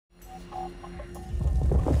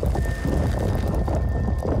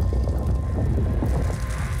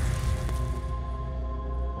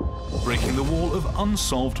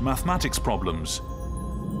unsolved mathematics problems.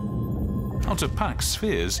 How to pack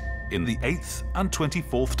spheres in the 8th and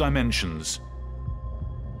 24th dimensions.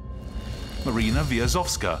 Maryna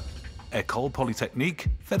Viazovska, École Polytechnique,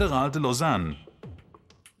 Fédérale de Lausanne.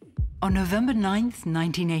 On November 9th,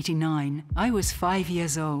 1989, I was 5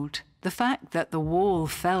 years old. The fact that the wall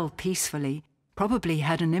fell peacefully probably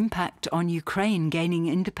had an impact on Ukraine gaining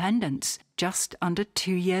independence just under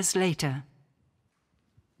 2 years later.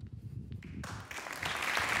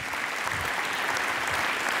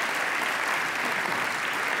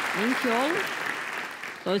 Thank you all.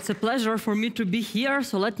 So it's a pleasure for me to be here.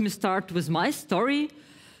 So let me start with my story.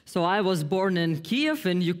 So I was born in Kiev,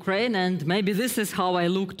 in Ukraine, and maybe this is how I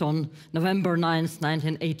looked on November 9th,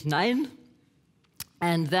 1989.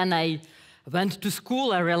 And then I went to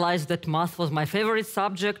school. I realized that math was my favorite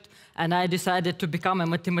subject, and I decided to become a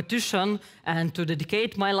mathematician and to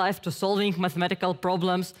dedicate my life to solving mathematical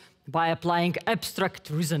problems by applying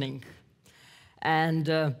abstract reasoning.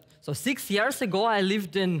 And so 6 years ago, I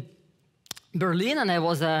lived in Berlin, and I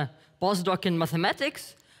was a postdoc in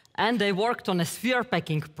mathematics, and I worked on a sphere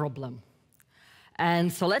packing problem.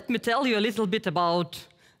 And so let me tell you a little bit about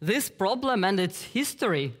this problem and its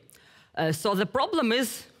history. So the problem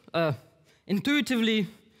is intuitively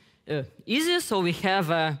easy. So we have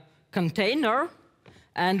a container,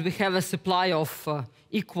 and we have a supply of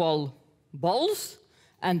equal balls.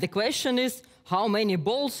 And the question is, how many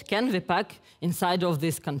balls can we pack inside of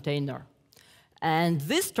this container? And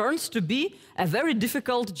this turns to be a very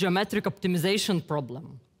difficult geometric optimization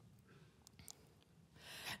problem.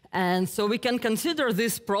 And so we can consider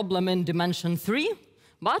this problem in dimension 3,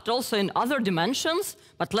 but also in other dimensions.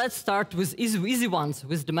 But let's start with easy ones,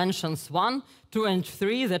 with dimensions 1, 2, and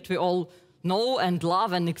 3 that we all know and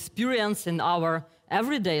love and experience in our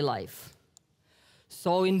everyday life.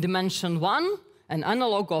 So in dimension 1, an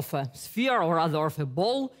analog of a sphere, or rather of a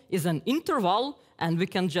ball, is an interval, and we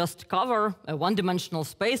can just cover a one-dimensional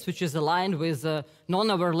space which is aligned with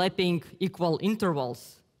non-overlapping equal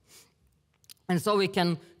intervals. And so we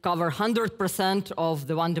can cover 100% of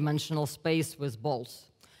the one-dimensional space with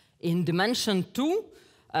balls. In dimension 2,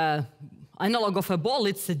 analog of a ball,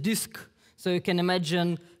 it's a disk. So you can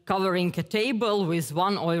imagine covering a table with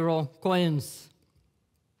 €1 coins.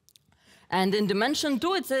 And in dimension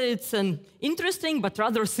 2, it's an interesting but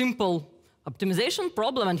rather simple optimization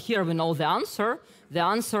problem, and here we know the answer. The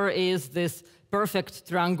answer is this perfect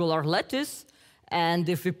triangular lattice, and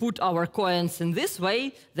if we put our coins in this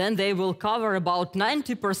way, then they will cover about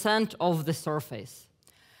 90% of the surface.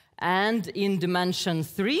 And in dimension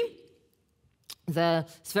 3, the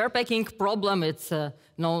sphere packing problem, it's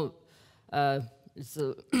known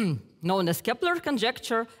as Kepler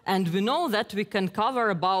conjecture, and we know that we can cover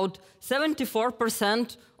about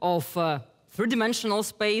 74% of three-dimensional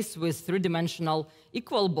space with three-dimensional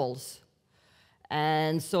equal balls.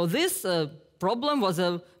 And so this problem was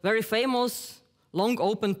a very famous long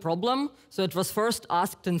open problem. So it was first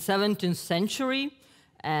asked in 17th century,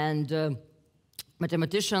 and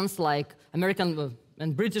mathematicians like American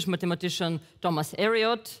and British mathematician Thomas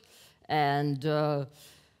Heriot and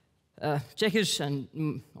Czech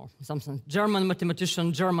and some German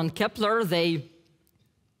mathematician German Kepler, they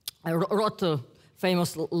wrote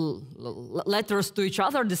famous letters to each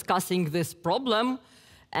other discussing this problem.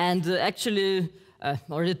 And actually,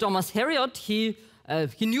 already Thomas Heriot, he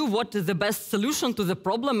knew what the best solution to the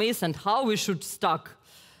problem is and how we should stack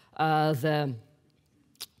the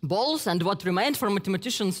balls. And what remained for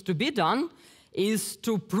mathematicians to be done is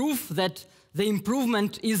to prove that the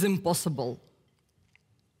improvement is impossible.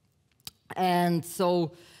 And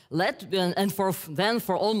so,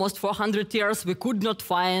 for almost 400 years, we could not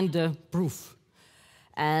find proof.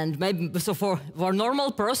 And maybe, so for a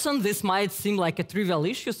normal person, this might seem like a trivial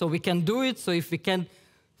issue, so we can do it. So if we can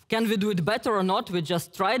we do it better or not? We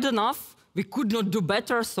just tried enough. We could not do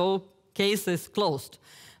better, so case is closed.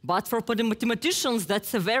 But for mathematicians,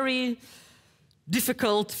 that's a very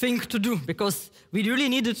difficult thing to do, because we really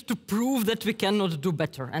needed to prove that we cannot do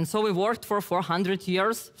better. And so we worked for 400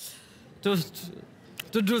 years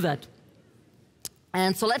to do that.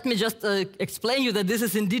 And so let me just explain you that this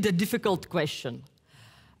is indeed a difficult question.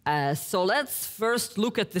 So let's first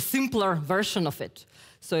look at the simpler version of it.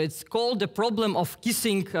 So it's called the problem of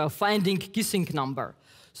finding kissing number.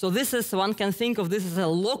 So this is, one can think of this as a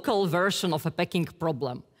local version of a packing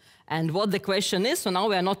problem. And what the question is, so now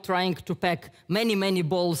we are not trying to pack many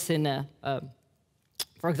balls in a,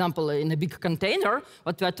 for example, in a big container.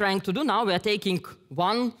 What we are trying to do now, we are taking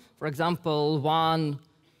one, for example, one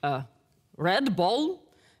red ball,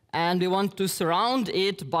 and we want to surround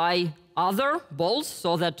it by other balls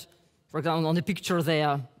so that, for example, on the picture they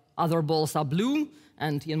are other balls are blue,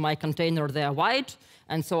 and in my container they are white.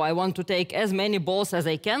 And so I want to take as many balls as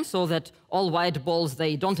I can so that all white balls,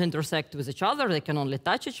 they don't intersect with each other, they can only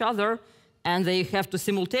touch each other, and they have to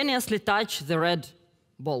simultaneously touch the red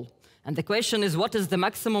ball. And the question is, what is the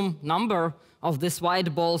maximum number of these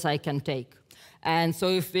white balls I can take? And so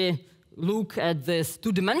if we look at this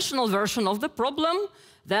two-dimensional version of the problem,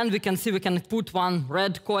 then we can see we can put one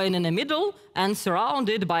red coin in the middle and surround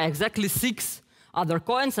it by exactly 6 other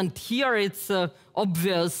coins. And here it's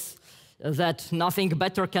obvious that nothing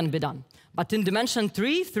better can be done. But in dimension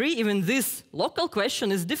 3, even this local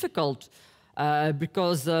question is difficult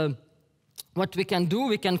because what we can do,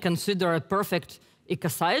 we can consider a perfect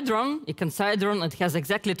icosahedron. Icosahedron, it has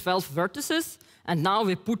exactly 12 vertices. And now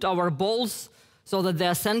we put our balls so that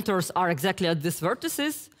their centers are exactly at these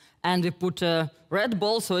vertices. And we put a red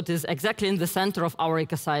ball so it is exactly in the center of our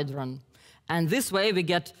icosahedron. And this way we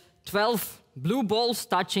get 12 blue balls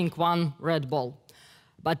touching one red ball.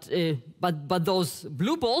 But those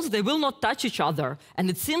blue balls, they will not touch each other. And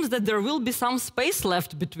it seems that there will be some space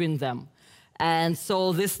left between them. And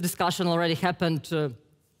so this discussion already happened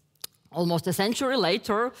almost a century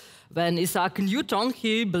later when Isaac Newton,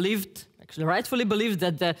 he believed, actually rightfully believed,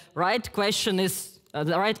 that the right question is,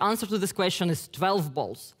 the right answer to this question is 12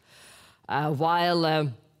 balls.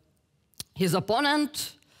 While his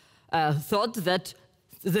opponent thought that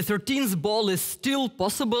the 13th ball is still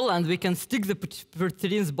possible and we can stick the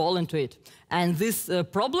 13th ball into it. And this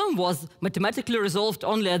problem was mathematically resolved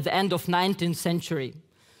only at the end of 19th century.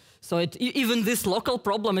 So even this local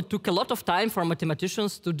problem, it took a lot of time for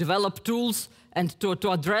mathematicians to develop tools and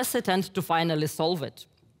to address it and to finally solve it.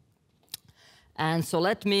 And so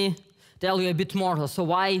let me tell you a bit more. So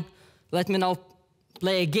let me now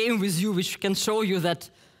play a game with you which can show you that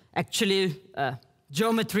actually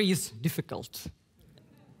geometry is difficult.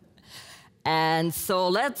 And so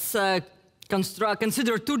let's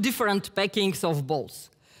consider 2 different packings of balls.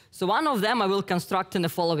 So one of them I will construct in the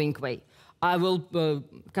following way. I will,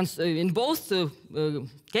 in both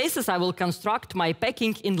cases, I will construct my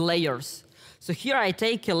packing in layers. So here I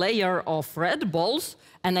take a layer of red balls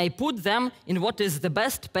and I put them in what is the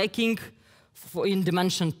best packing in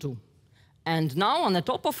dimension 2. And now on the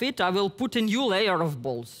top of it, I will put a new layer of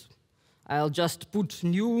balls. I'll just put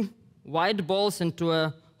new white balls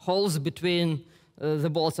into holes between the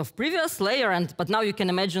balls of previous layer, but now you can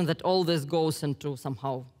imagine that all this goes into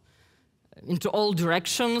into all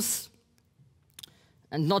directions,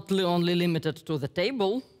 and not only limited to the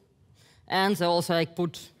table. And also I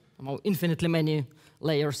put infinitely many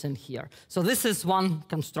layers in here. So this is one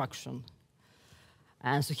construction.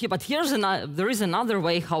 And so but there is another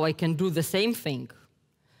way how I can do the same thing.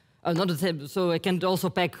 Not the same, so I can also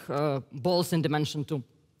pack balls in dimension 2.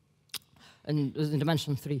 In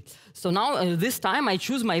dimension 3. So now, this time, I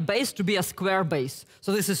choose my base to be a square base.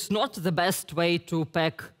 So this is not the best way to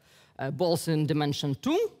pack balls in dimension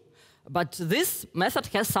 2, but this method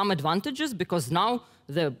has some advantages because now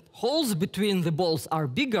the holes between the balls are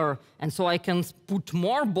bigger, and so I can put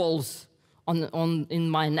more balls in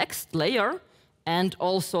my next layer, and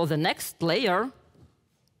also the next layer,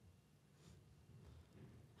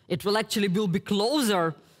 it will actually be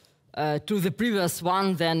closer to the previous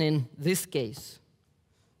one than in this case.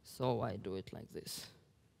 So I do it like this.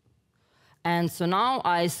 And so now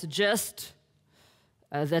I suggest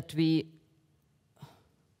that we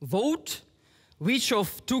vote which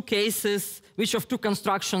of 2 cases, which of 2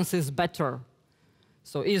 constructions is better.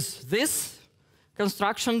 So is this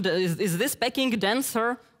construction, is this packing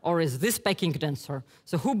denser or is this packing denser?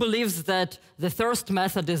 So who believes that the first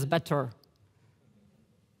method is better?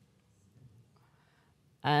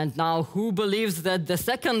 And now, who believes that the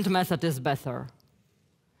second method is better?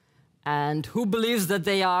 And who believes that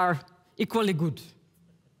they are equally good?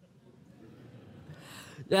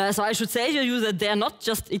 So I should say to you that they are not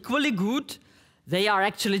just equally good, they are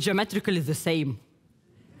actually geometrically the same.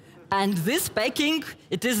 And this packing,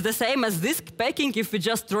 it is the same as this packing if we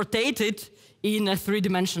just rotate it in a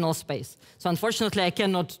 3-dimensional space. So unfortunately, I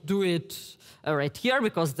cannot do it right here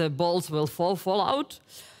because the balls will fall out.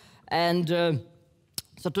 And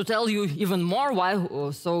so to tell you even more why,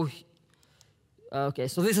 so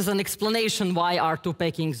this is an explanation why are 2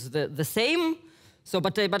 packings the same. So,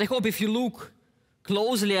 but I hope if you look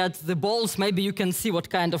closely at the balls, maybe you can see what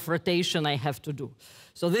kind of rotation I have to do.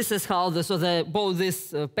 So this is how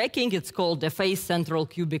this packing, it's called a phase central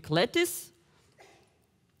cubic lattice.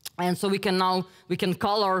 And so we can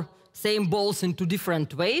color same balls in 2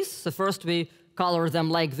 different ways. So first we color them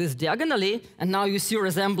like this diagonally, and now you see a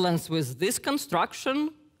resemblance with this construction.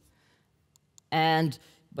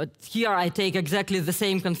 But here I take exactly the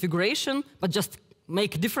same configuration, but just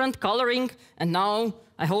make different coloring, and now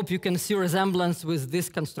I hope you can see resemblance with this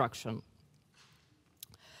construction.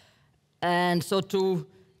 And so to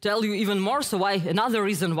tell you even more, so another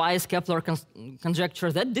reason why is Kepler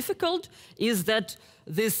conjecture that difficult is that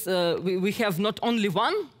this, we have not only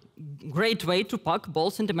one great way to pack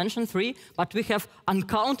balls in dimension 3, but we have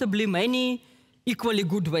uncountably many equally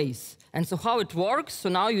good ways. And so how it works, so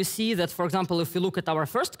now you see that, for example, if you look at our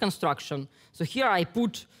first construction, so here I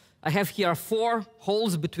have here 4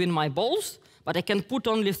 holes between my balls, but I can put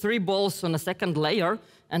only 3 balls on a second layer,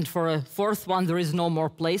 and for a 4th one there is no more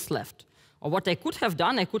place left. Or what I could have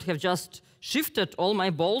done, I could have just shifted all my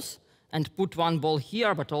balls and put 1 ball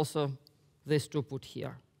here, but also these 2 put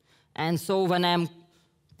here. And so when I'm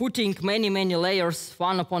putting many, many layers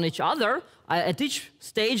one upon each other, at each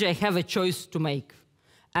stage I have a choice to make.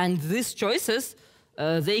 And these choices,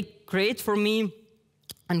 they create for me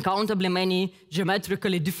uncountably many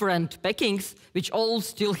geometrically different packings, which all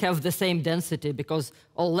still have the same density, because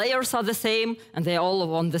all layers are the same, and they're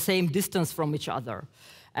all on the same distance from each other.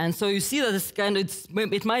 And so you see that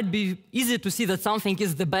it might be easy to see that something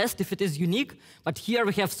is the best if it is unique, but here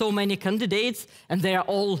we have so many candidates, and they are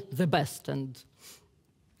all the best. And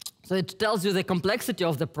so it tells you the complexity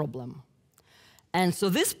of the problem. And so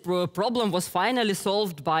this problem was finally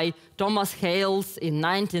solved by Thomas Hales in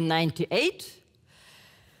 1998.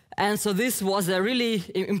 And so this was a really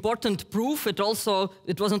important proof. It was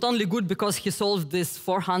not only good because he solved this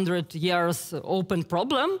 400 years open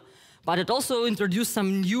problem, but it also introduced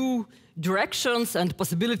some new directions and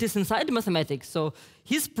possibilities inside mathematics. So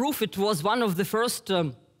his proof, it was one of the first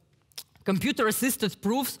computer-assisted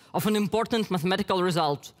proofs of an important mathematical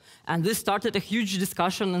result. And this started a huge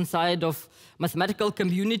discussion inside of mathematical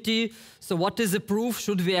community. So what is a proof?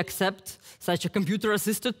 Should we accept such a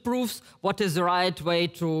computer-assisted proofs? What is the right way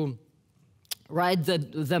to write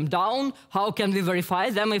them down? How can we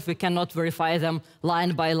verify them if we cannot verify them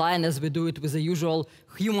line by line as we do it with the usual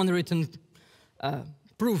human-written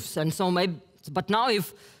proofs? And so but now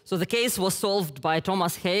so the case was solved by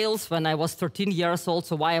Thomas Hales when I was 13 years old,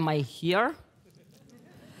 so why am I here?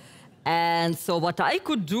 And so what I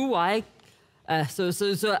could do,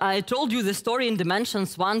 so I told you the story in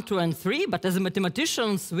dimensions 1, 2, and 3, but as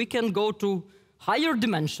mathematicians, we can go to higher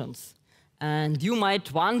dimensions. And you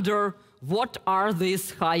might wonder, what are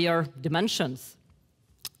these higher dimensions?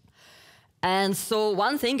 And so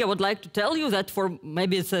one thing I would like to tell you that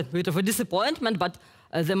maybe it's a bit of a disappointment, but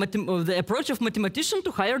the approach of mathematician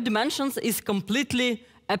to higher dimensions is completely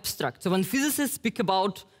abstract. So when physicists speak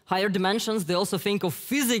about higher dimensions, they also think of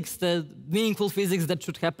physics, the meaningful physics that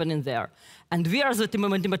should happen in there. And we as a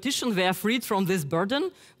mathematician, we are freed from this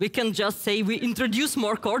burden. We can just say we introduce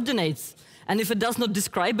more coordinates. And if it does not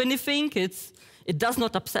describe anything, it does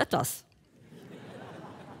not upset us.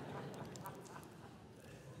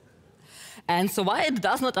 And so why it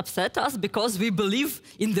does not upset us? Because we believe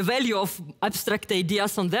in the value of abstract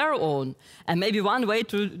ideas on their own. And maybe one way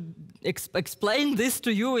to explain this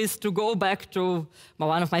to you is to go back to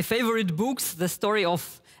one of my favorite books, the story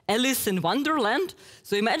of Alice in Wonderland.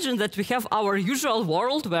 So imagine that we have our usual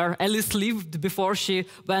world where Alice lived before she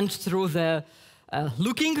went through the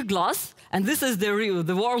looking glass. And this is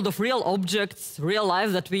the world of real objects, real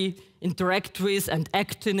life that we interact with and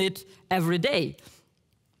act in it every day.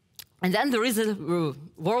 And then there is a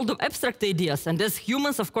world of abstract ideas. And as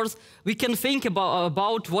humans, of course, we can think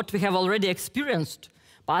about what we have already experienced.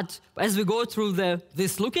 But as we go through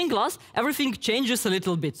this looking glass, everything changes a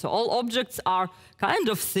little bit. So all objects are kind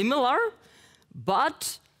of similar,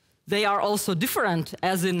 but they are also different,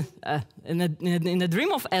 as in a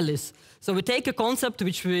dream of Alice. So we take a concept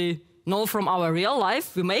which we know from our real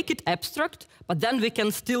life, we make it abstract, but then we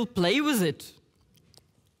can still play with it.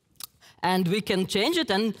 And we can change it,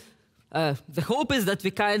 and the hope is that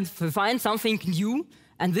we can find something new,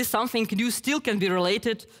 and this something new still can be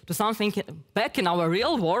related to something back in our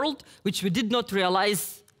real world, which we did not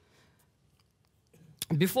realize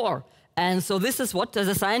before. And so this is what, as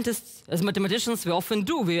a scientist, as mathematicians, we often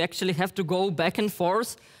do. We actually have to go back and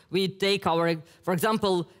forth. We take for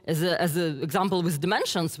example, as an example with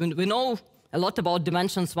dimensions, we know a lot about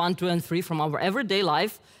dimensions 1, 2, and 3 from our everyday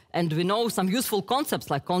life, and we know some useful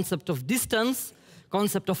concepts like concept of distance,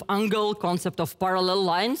 concept of angle, concept of parallel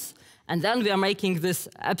lines. And then we are making this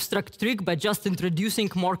abstract trick by just introducing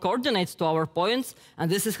more coordinates to our points,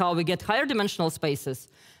 and this is how we get higher dimensional spaces.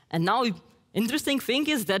 And now, interesting thing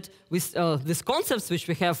is that with these concepts which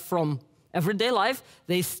we have from everyday life,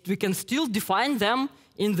 we can still define them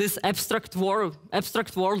in this abstract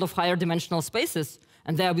world of higher dimensional spaces.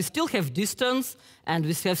 And there we still have distance, and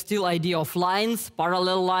we have still idea of lines,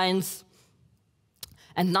 parallel lines.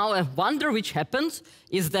 And now a wonder which happens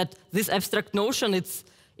is that this abstract notion,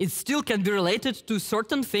 it still can be related to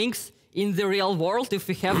certain things in the real world if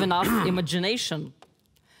we have enough imagination.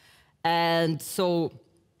 And so,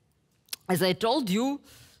 as I told you,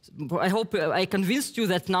 I hope I convinced you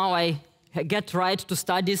that now I get right to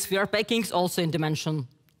study sphere packings also in dimension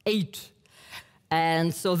 8.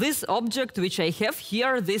 And so this object which I have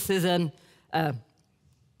here, this is a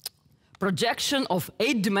projection of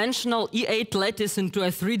 8-dimensional E8 lattice into a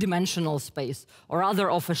 3-dimensional space, or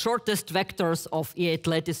rather of a shortest vectors of E8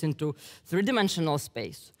 lattice into 3-dimensional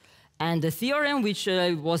space. And the theorem which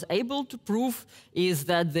I was able to prove is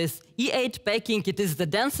that this E8 packing, it is the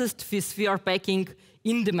densest sphere packing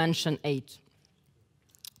in dimension 8.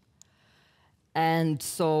 And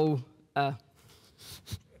so,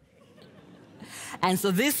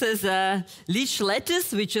 this is a Leech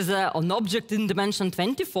lattice, which is an object in dimension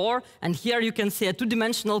 24. And here you can see a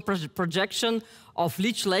 2-dimensional projection of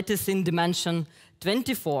Leech lattice in dimension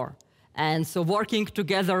 24. And so working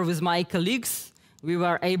together with my colleagues, we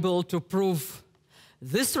were able to prove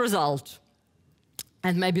this result.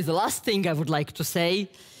 And maybe the last thing I would like to say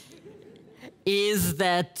is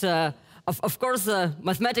that, of course,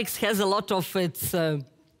 mathematics has a lot of its a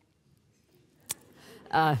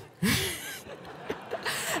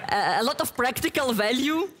lot of practical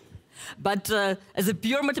value, but as a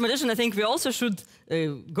pure mathematician, I think we also should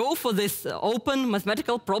go for these open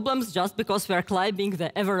mathematical problems just because we are climbing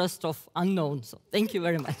the Everest of unknown. So thank you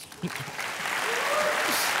very much.